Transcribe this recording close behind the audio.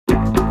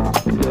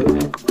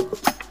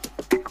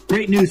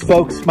news,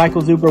 folks.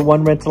 Michael Zuber,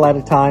 One Rental at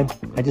a Time.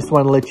 I just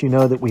want to let you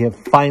know that we have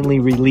finally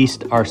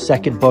released our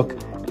second book,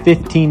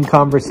 15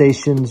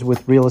 Conversations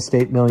with Real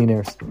Estate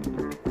Millionaires.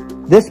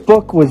 This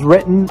book was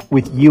written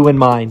with you in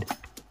mind.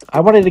 I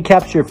wanted to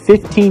capture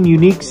 15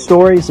 unique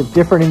stories of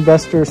different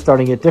investors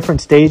starting at different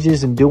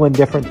stages and doing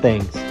different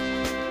things.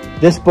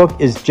 This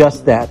book is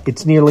just that.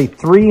 It's nearly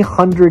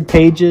 300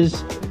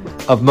 pages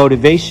of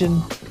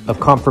motivation, of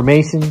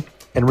confirmation,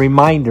 and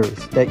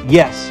reminders that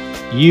yes,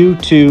 you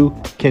too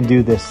can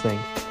do this thing.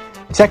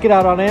 Check it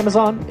out on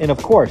Amazon, and of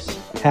course,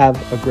 have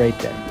a great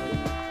day.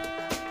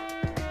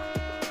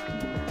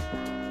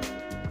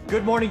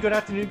 Good morning, good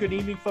afternoon, good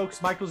evening,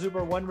 folks. Michael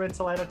Zuber, One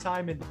Rental at a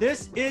Time, and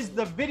this is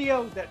the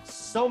video that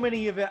so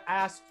many of you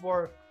asked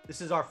for.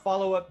 This is our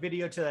follow-up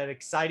video to that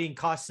exciting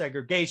cost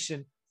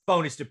segregation,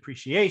 bonus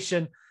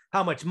depreciation.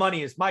 How much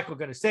money is Michael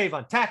going to save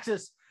on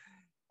taxes?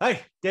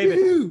 Hey, David,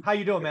 Woo-hoo. How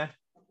you doing, man?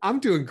 I'm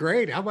doing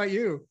great. How about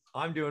you?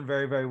 I'm doing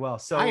very, very well.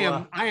 So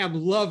I am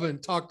loving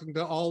talking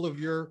to all of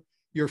your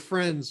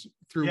friends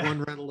through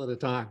One Rental at a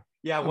Time.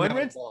 Yeah, One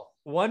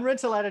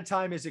Rental at a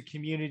Time is a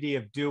community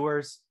of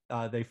doers.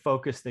 They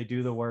focus, they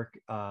do the work.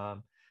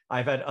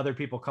 I've had other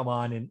people come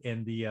on,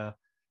 and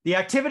the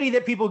activity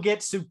that people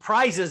get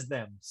surprises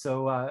them.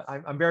 So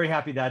I'm very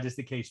happy that is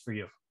the case for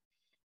you.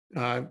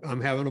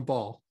 I'm having a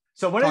ball.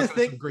 So one of the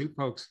things, great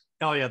folks.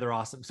 Oh yeah, they're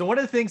awesome. So one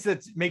of the things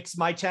that makes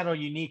my channel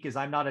unique is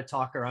I'm not a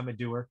talker, I'm a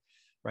doer,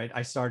 right?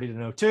 I started in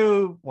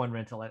 2002, One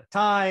Rental at a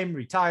Time,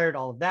 retired,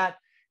 all of that.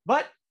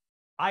 But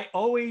I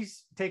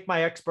always take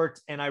my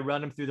experts and I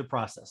run them through the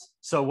process.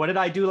 So what did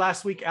I do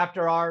last week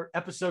after our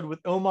episode with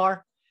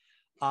Omar?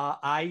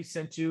 I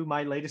sent you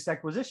my latest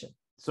acquisition.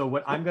 So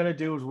what I'm going to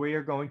do is we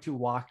are going to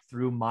walk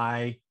through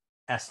my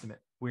estimate.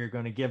 We're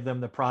going to give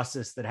them the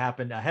process that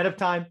happened ahead of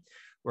time.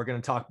 We're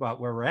going to talk about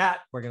where we're at.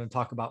 We're going to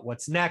talk about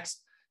what's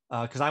next.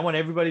 Because I want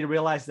everybody to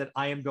realize that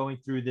I am going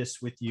through this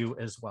with you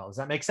as well. Does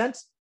that make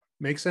sense?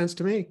 Makes sense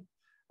to me.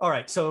 All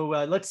right, so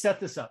let's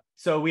set this up.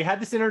 So we had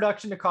this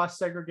introduction to cost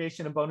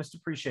segregation and bonus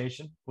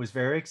depreciation. It was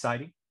very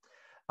exciting.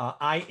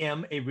 I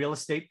am a real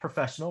estate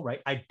professional,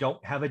 right? I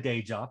don't have a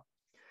day job,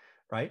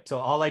 right? So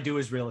all I do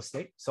is real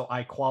estate. So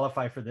I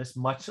qualify for this,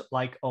 much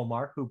like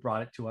Omar, who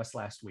brought it to us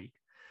last week.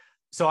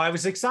 So I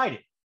was excited,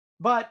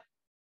 but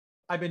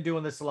I've been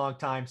doing this a long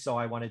time, so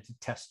I wanted to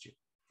test you.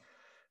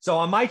 So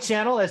on my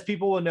channel, as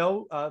people will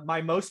know,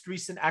 my most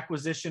recent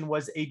acquisition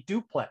was a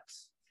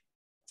duplex.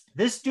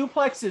 This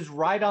duplex is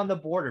right on the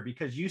border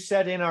because you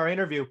said in our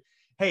interview,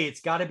 hey, it's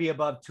got to be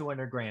above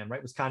 200 grand, right?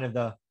 It was kind of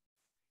the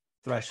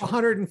threshold.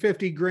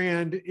 150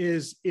 grand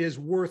is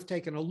worth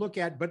taking a look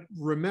at, but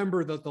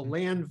remember that the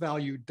land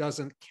value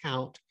doesn't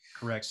count.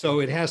 Correct. So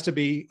it has to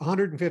be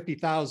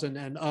 150,000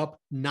 and up,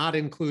 not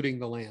including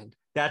the land.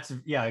 That's,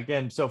 yeah,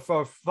 again, so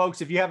for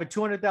folks, if you have a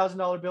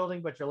 $200,000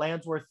 building, but your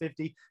land's worth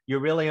 50, you're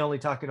really only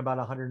talking about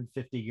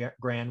 150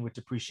 grand with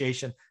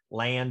depreciation.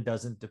 Land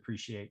doesn't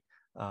depreciate.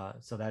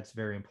 So that's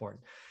very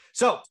important.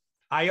 So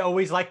I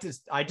always like to,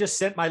 I just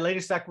sent my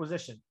latest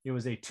acquisition. It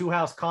was a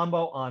 2-house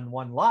combo on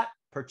one lot.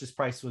 Purchase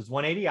price was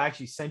 180. I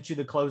actually sent you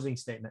the closing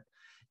statement,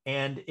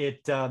 and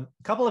it, a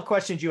couple of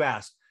questions you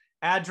asked: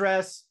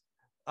 address,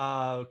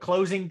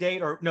 closing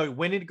date, or no,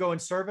 when did it go in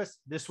service?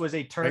 This was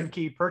a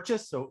turnkey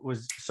purchase, so it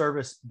was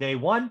service day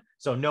one.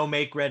 So no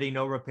make ready,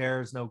 no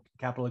repairs, no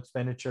capital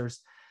expenditures.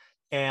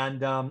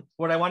 And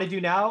what I want to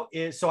do now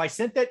is, so I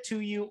sent that to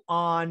you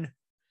on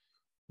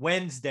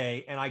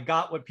Wednesday, and I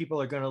got what people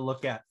are going to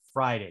look at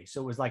Friday.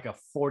 So it was like a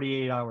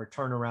 48-hour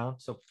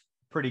turnaround. So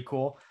pretty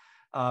cool.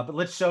 But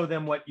let's show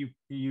them what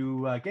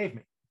you gave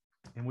me,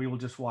 and we will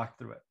just walk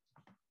through it.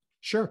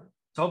 Sure.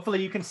 So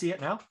hopefully you can see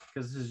it now,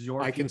 because this is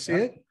your. I can see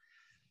it.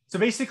 So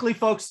basically,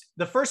 folks,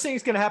 the first thing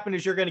that's going to happen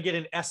is you're going to get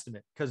an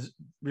estimate, because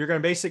you're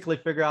going to basically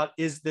figure out,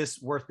 is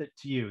this worth it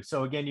to you?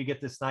 So again, you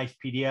get this nice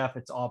PDF.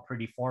 It's all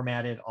pretty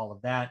formatted, all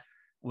of that.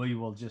 We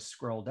will just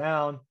scroll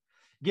down.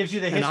 Gives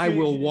you the history. And I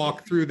will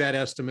walk through that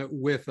estimate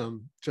with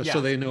them just so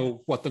they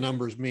know what the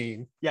numbers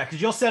mean. Yeah,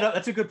 because you'll set up,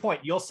 that's a good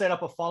point. You'll set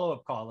up a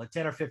follow-up call, a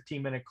 10 or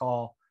 15-minute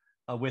call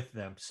with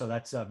them. So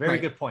that's a very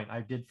good point. I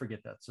did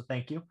forget that. So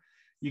thank you.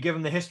 You give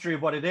them the history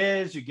of what it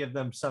is. You give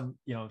them some,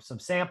 some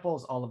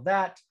samples, all of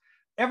that.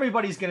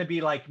 Everybody's going to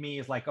be like me,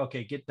 is like,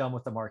 okay, get done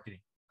with the marketing.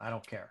 I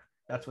don't care.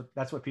 That's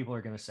what people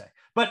are going to say.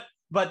 But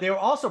they will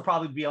also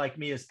probably be like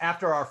me, is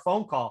after our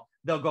phone call,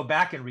 they'll go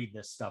back and read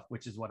this stuff,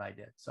 which is what I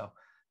did. So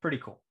pretty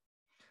cool.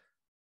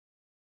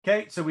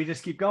 Okay, so we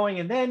just keep going,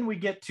 and then we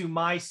get to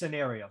my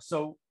scenario.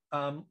 So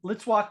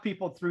let's walk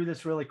people through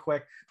this really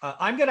quick.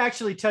 I'm going to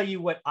actually tell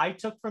you what I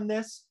took from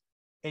this,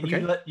 and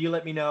you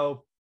let me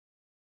know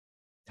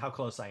how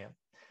close I am.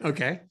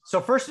 Okay.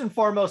 So first and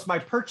foremost, my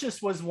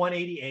purchase was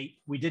 188.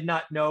 We did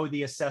not know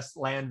the assessed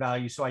land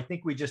value, so I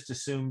think we just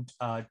assumed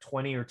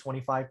 20 or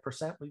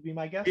 25% would be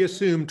my guess. We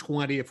assume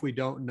 20 if we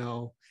don't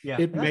know. Yeah,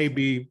 it may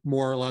be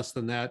more or less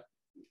than that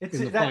in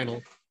the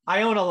final.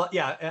 I own a lot.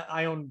 Yeah,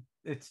 I own.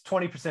 It's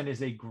 20%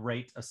 is a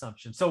great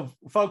assumption. So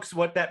folks,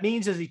 what that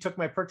means is he took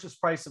my purchase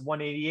price of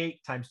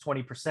 188 times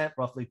 20%,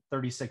 roughly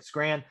 36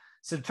 grand.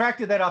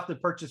 subtracted that off the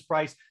purchase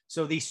price.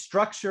 So the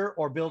structure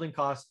or building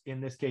cost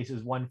in this case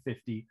is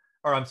 150,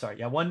 or I'm sorry,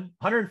 yeah,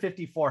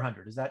 150,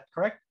 400. Is that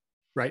correct?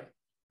 Right.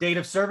 Date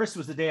of service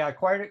was the day I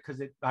acquired it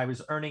because I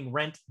was earning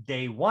rent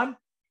day one.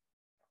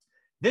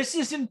 This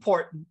is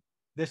important.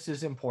 This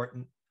is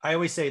important. I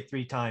always say it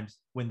 3 times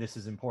when this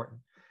is important.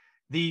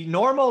 The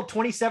normal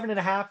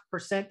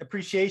 27.5%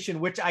 appreciation,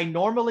 which I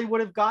normally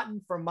would have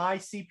gotten from my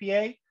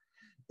CPA,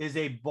 is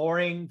a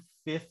boring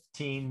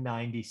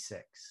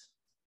 1596.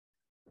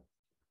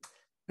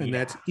 And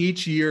that's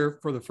each year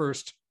for the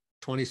first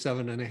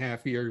 27 and a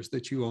half years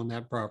that you own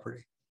that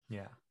property.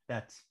 Yeah,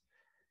 that's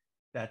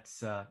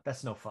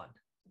no fun.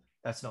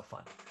 That's no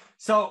fun.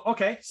 So,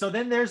 okay. So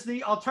then there's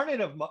the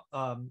alternative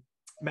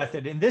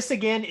method. And this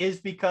again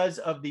is because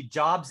of the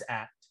Jobs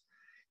Act.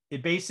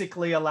 It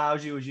basically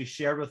allows you, as you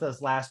shared with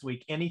us last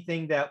week,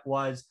 anything that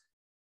was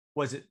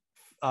it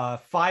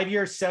 5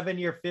 years, 7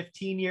 year,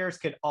 15 years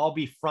could all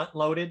be front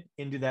loaded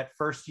into that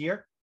first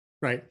year.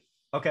 Right.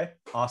 Okay.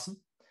 Awesome.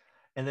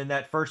 And then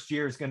that first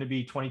year is going to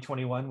be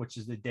 2021, which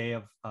is the day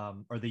of,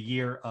 or the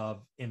year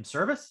of in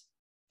service.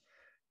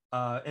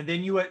 And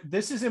then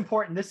this is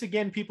important. This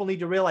again, people need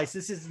to realize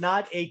this is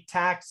not a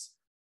tax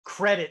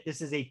credit.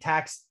 This is a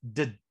tax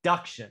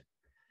deduction.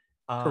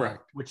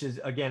 Correct. Which is,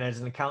 again,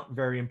 as an accountant,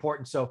 very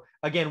important. So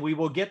again, we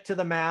will get to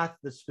the math,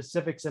 the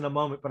specifics in a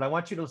moment, but I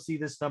want you to see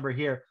this number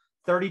here,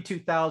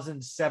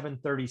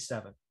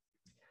 32,737.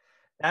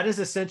 That is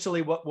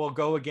essentially what will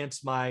go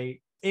against my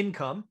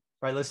income,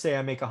 right? Let's say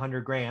I make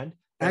 100 grand.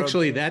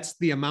 Actually, that's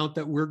the amount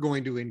that we're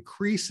going to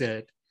increase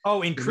it.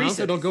 Oh, increase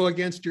it. It'll go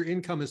against your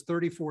income is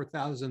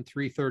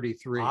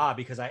 34,333. Ah,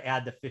 because I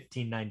add the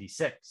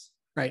 1596.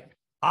 Right.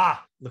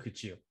 Ah, look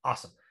at you.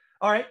 Awesome.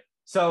 All right.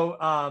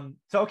 So,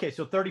 okay.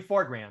 So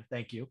 34 grand.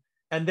 Thank you.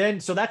 And then,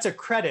 so that's a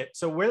credit.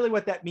 So really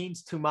what that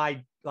means to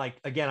my, like,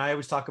 again, I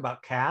always talk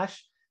about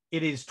cash.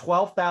 It is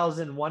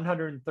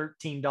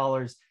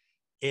 $12,113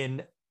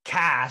 in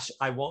cash.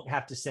 I won't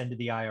have to send to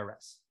the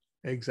IRS.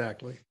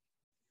 Exactly.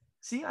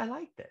 See, I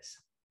like this.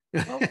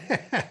 Well,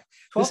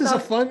 this is a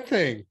fun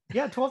thing.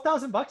 Yeah.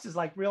 $12,000 is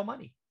like real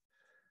money.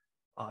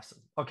 Awesome.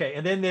 Okay.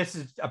 And then this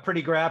is a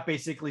pretty graph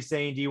basically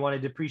saying, do you want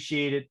to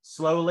depreciate it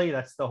slowly?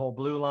 That's the whole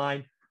blue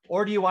line.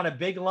 Or do you want a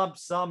big lump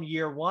sum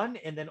year one?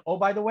 And then, oh,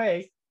 by the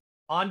way,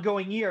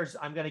 ongoing years,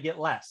 I'm going to get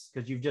less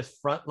because you've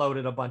just front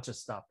loaded a bunch of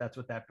stuff. That's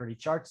what that pretty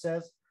chart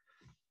says.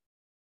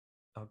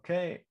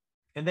 Okay.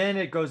 And then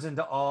it goes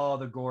into all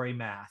the gory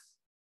math.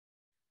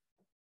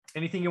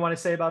 Anything you want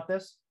to say about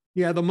this?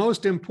 Yeah, the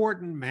most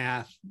important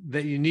math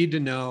that you need to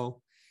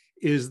know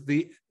is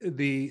the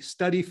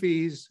study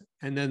fees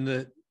and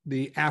then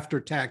the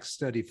after-tax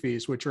study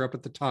fees, which are up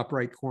at the top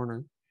right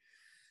corner.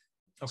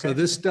 Okay. So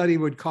this study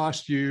would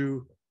cost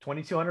you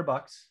 $2,200.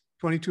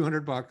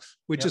 $2,200,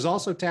 which is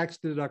also tax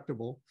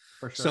deductible.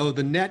 For sure. So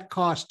the net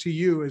cost to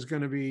you is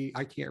going to be,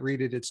 I can't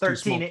read it. It's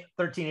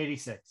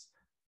 $1,386.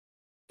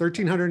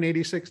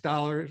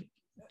 $1,386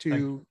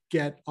 to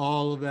get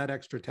all of that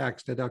extra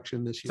tax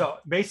deduction this year. So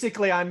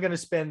basically I'm going to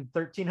spend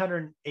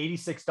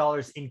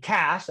 $1,386 in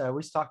cash. I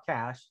always talk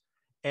cash.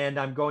 And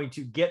I'm going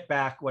to get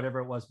back whatever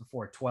it was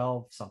before,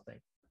 12 something.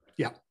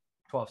 Yeah.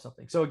 12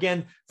 something. So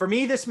again, for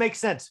me, this makes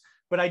sense.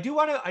 But I do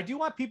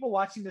want people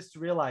watching this to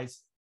realize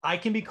I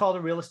can be called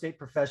a real estate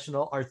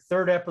professional. Our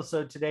third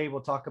episode today,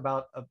 we'll talk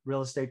about a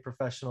real estate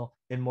professional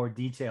in more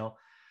detail.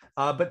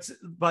 But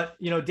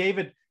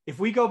David, if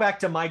we go back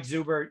to Mike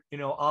Zuber,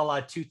 a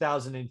la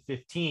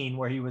 2015,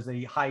 where he was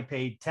a high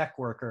paid tech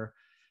worker,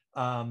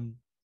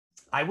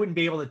 I wouldn't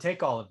be able to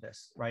take all of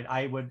this, right?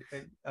 I would,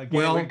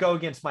 again, it would go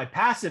against my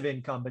passive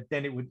income, but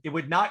then it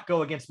would not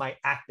go against my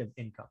active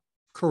income.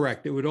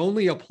 Correct. It would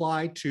only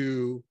apply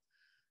to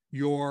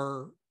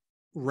your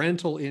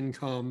rental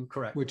income,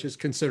 correct, which is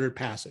considered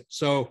passive.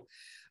 So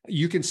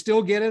you can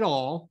still get it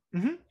all.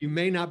 Mm-hmm. You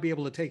may not be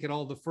able to take it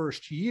all the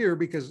first year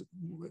because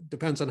it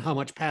depends on how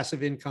much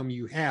passive income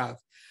you have.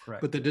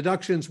 Correct. But the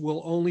deductions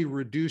will only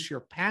reduce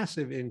your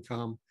passive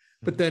income.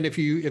 But then if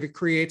it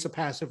creates a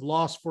passive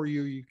loss for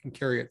you, you can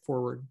carry it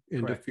forward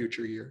into correct,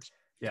 future years.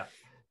 Yeah.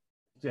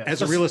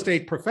 As a real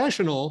estate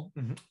professional,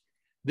 mm-hmm,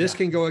 this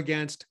can go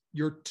against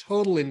your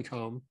total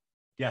income.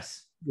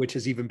 Yes. Which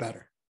is even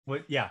better. Well,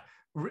 yeah.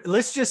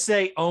 Let's just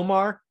say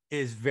Omar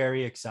is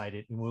very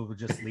excited, and we'll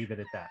just leave it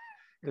at that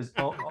because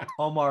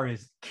Omar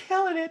is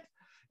killing it.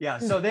 Yeah.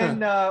 So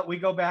then we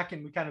go back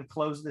and we kind of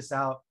close this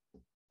out.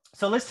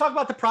 So let's talk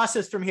about the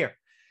process from here.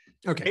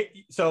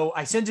 Okay. So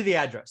I send you the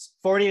address.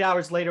 48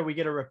 hours later, we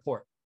get a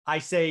report. I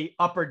say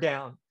up or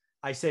down.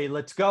 I say,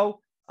 let's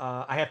go.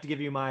 I have to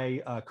give you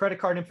my credit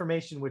card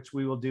information, which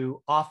we will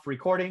do off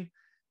recording.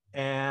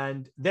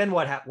 And then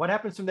what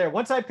happens from there?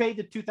 Once I paid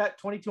the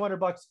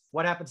 $2,200,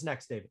 what happens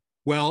next, David?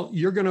 Well,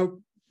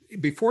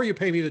 before you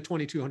pay me the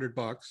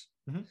 $2,200,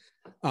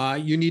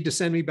 mm-hmm, you need to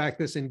send me back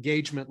this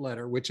engagement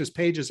letter, which is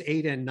pages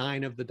 8 and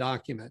 9 of the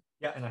document.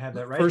 Yeah. And I have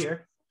that right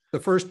here. The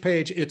first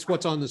page, it's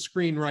what's on the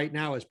screen right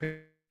now is page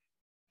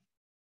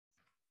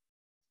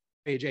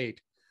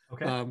 8.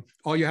 Okay.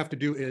 All you have to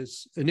do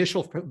is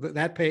initial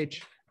that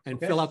page, and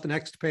Okay. fill out the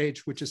next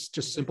page, which is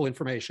just simple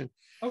information.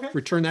 Okay.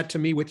 Return that to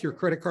me with your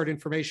credit card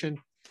information.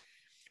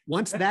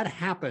 Once Okay. that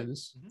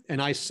happens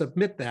and I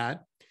submit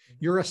that,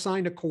 you're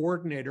assigned a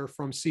coordinator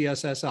from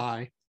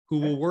CSSI who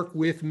will work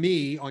with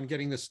me on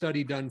getting the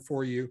study done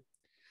for you.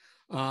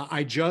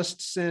 I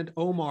just sent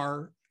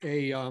Omar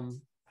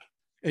an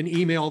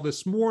email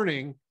this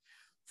morning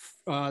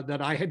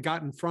that I had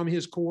gotten from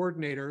his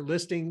coordinator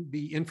listing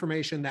the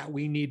information that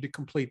we need to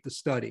complete the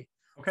study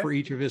for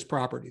each of his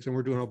properties. And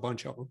we're doing a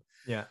bunch of them.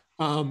 Yeah.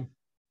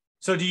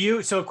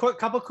 So a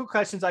couple quick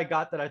questions I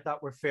got that I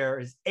thought were fair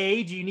is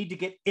A, do you need to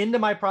get into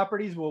my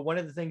properties? Will one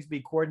of the things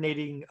be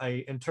coordinating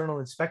internal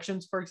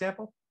inspections, for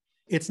example?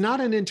 it's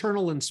not an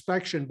internal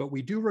inspection, but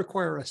we do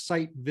require a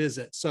site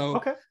visit.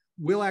 So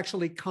we'll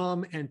actually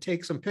come and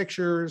take some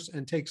pictures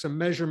and take some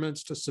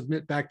measurements to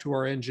submit back to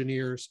our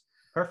engineers.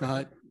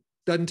 Perfect.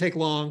 Doesn't take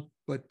long,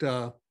 but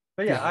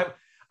yeah.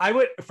 I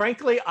would,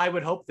 frankly, I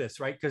would hope this,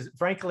 right? Because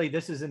frankly,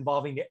 this is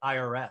involving the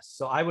IRS.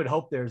 So I would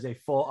hope there's a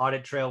full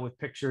audit trail with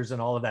pictures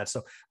and all of that.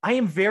 So I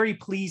am very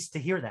pleased to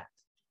hear that.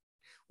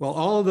 Well,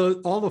 all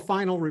the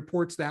final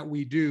reports that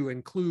we do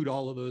include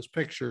all of those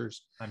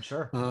pictures. I'm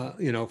sure.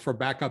 For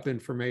backup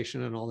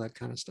information and all that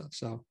kind of stuff.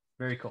 So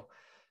very cool.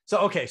 So,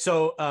 okay.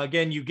 So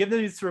again, you give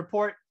them this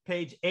report,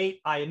 page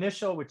 8, I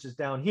initial, which is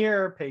down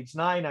here, page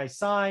 9, I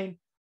sign.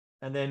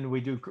 And then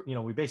we do,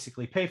 we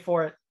basically pay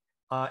for it.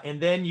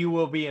 And then you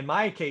will be, in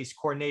my case,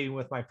 coordinating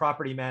with my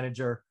property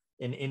manager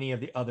in any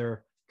of the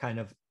other kind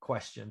of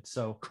questions.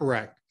 So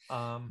correct.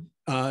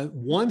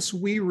 Once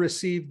we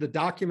receive the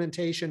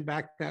documentation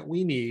back that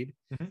we need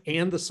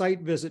and the site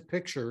visit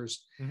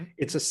pictures,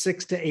 it's a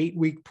 6 to 8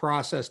 week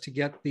process to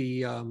get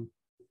the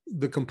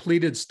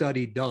completed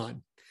study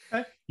done.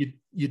 Okay.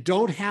 You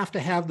don't have to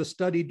have the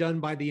study done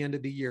by the end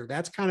of the year.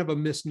 That's kind of a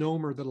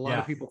misnomer that a lot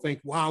of people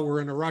think, wow,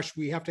 we're in a rush.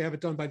 We have to have it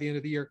done by the end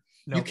of the year.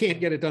 No. You can't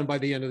get it done by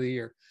the end of the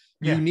year.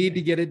 You need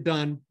to get it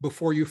done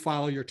before you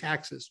file your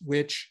taxes,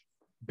 which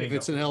if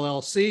it's an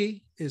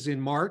LLC is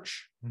in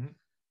March.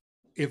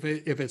 If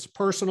it's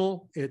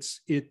personal,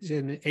 it's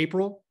in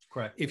April.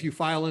 Correct. If you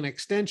file an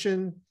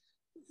extension,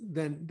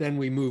 then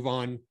we move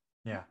on.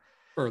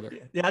 Further.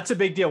 Yeah, that's a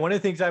big deal. One of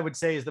the things I would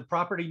say is the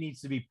property needs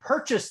to be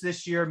purchased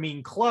this year,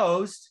 mean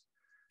closed.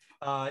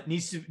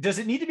 Does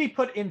it need to be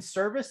put in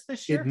service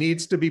this year? It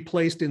needs to be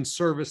placed in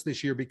service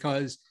this year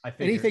because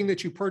anything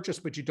that you purchase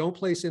but you don't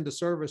place into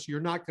service,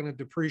 you're not going to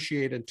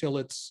depreciate until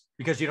it's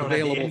because you don't have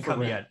the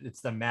income yet.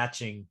 It's the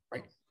matching,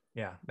 right?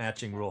 Yeah,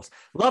 matching rules.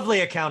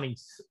 Lovely accounting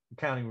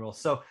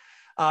rules. So,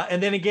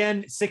 and then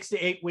again, 6 to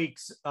 8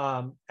 weeks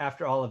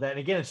after all of that. And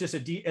again, it's just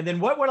and then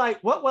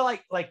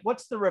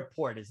what's the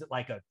report? Is it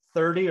like a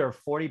 30 or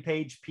 40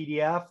 page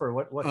PDF or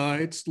what?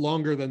 It's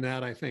longer than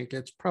that. I think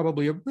it's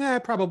probably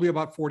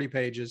about 40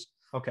 pages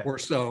or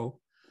so.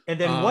 And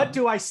then what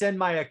do I send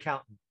my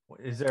accountant?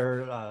 Is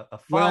there a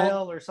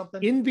file or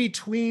something? In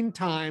between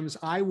times,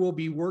 I will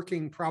be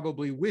working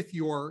probably with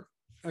your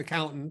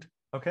accountant.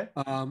 Okay.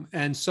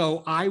 And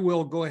so I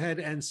will go ahead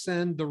and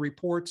send the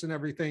reports and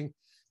everything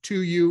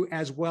to you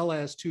as well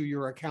as to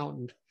your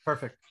accountant.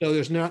 Perfect. So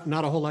there's not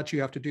a whole lot you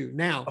have to do.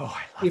 Now,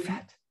 I love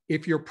that.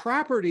 If your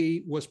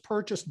property was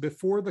purchased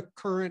before the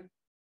current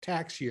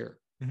tax year,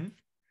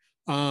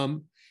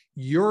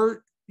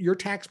 your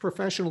tax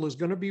professional is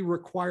going to be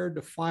required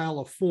to file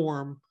a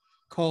form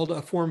called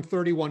a Form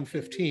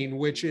 3115,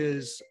 which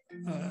is,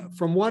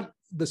 from what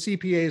the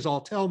CPAs all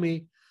tell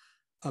me,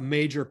 a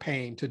major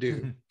pain to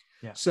do.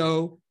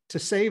 So to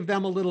save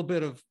them a little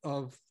bit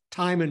of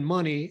time and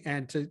money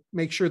and to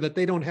make sure that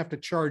they don't have to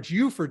charge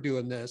you for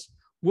doing this,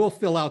 we'll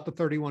fill out the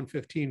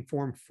 3115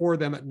 form for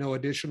them at no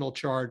additional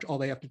charge. All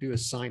they have to do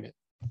is sign it.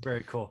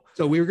 Very cool.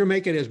 So we're going to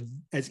make it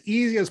as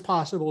easy as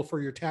possible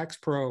for your tax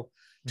pro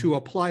to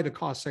apply the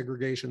cost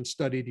segregation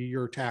study to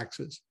your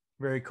taxes.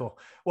 Very cool.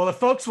 Well, if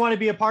folks want to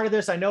be a part of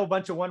this, I know a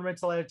bunch of One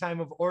Rental at a Time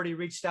have already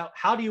reached out.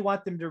 How do you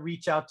want them to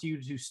reach out to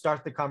you to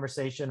start the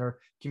conversation or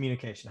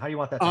communication? How do you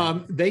want that to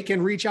happen? They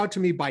can reach out to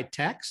me by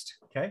text.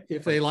 Okay.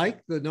 If they like,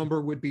 the number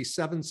would be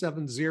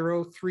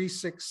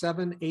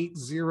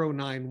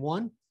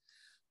 770-367-8091.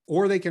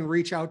 Or they can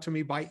reach out to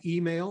me by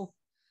email.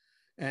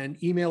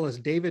 And email is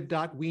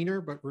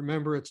david.wiener, but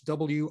remember it's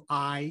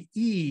WIENER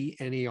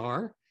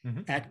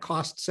at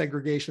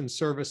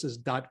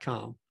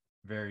costsegregationservices.com.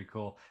 Very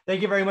cool.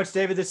 Thank you very much,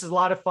 David. This is a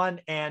lot of fun,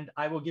 and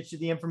I will get you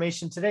the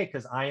information today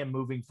because I am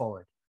moving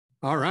forward.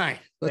 All right,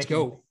 let's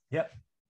go. Yep.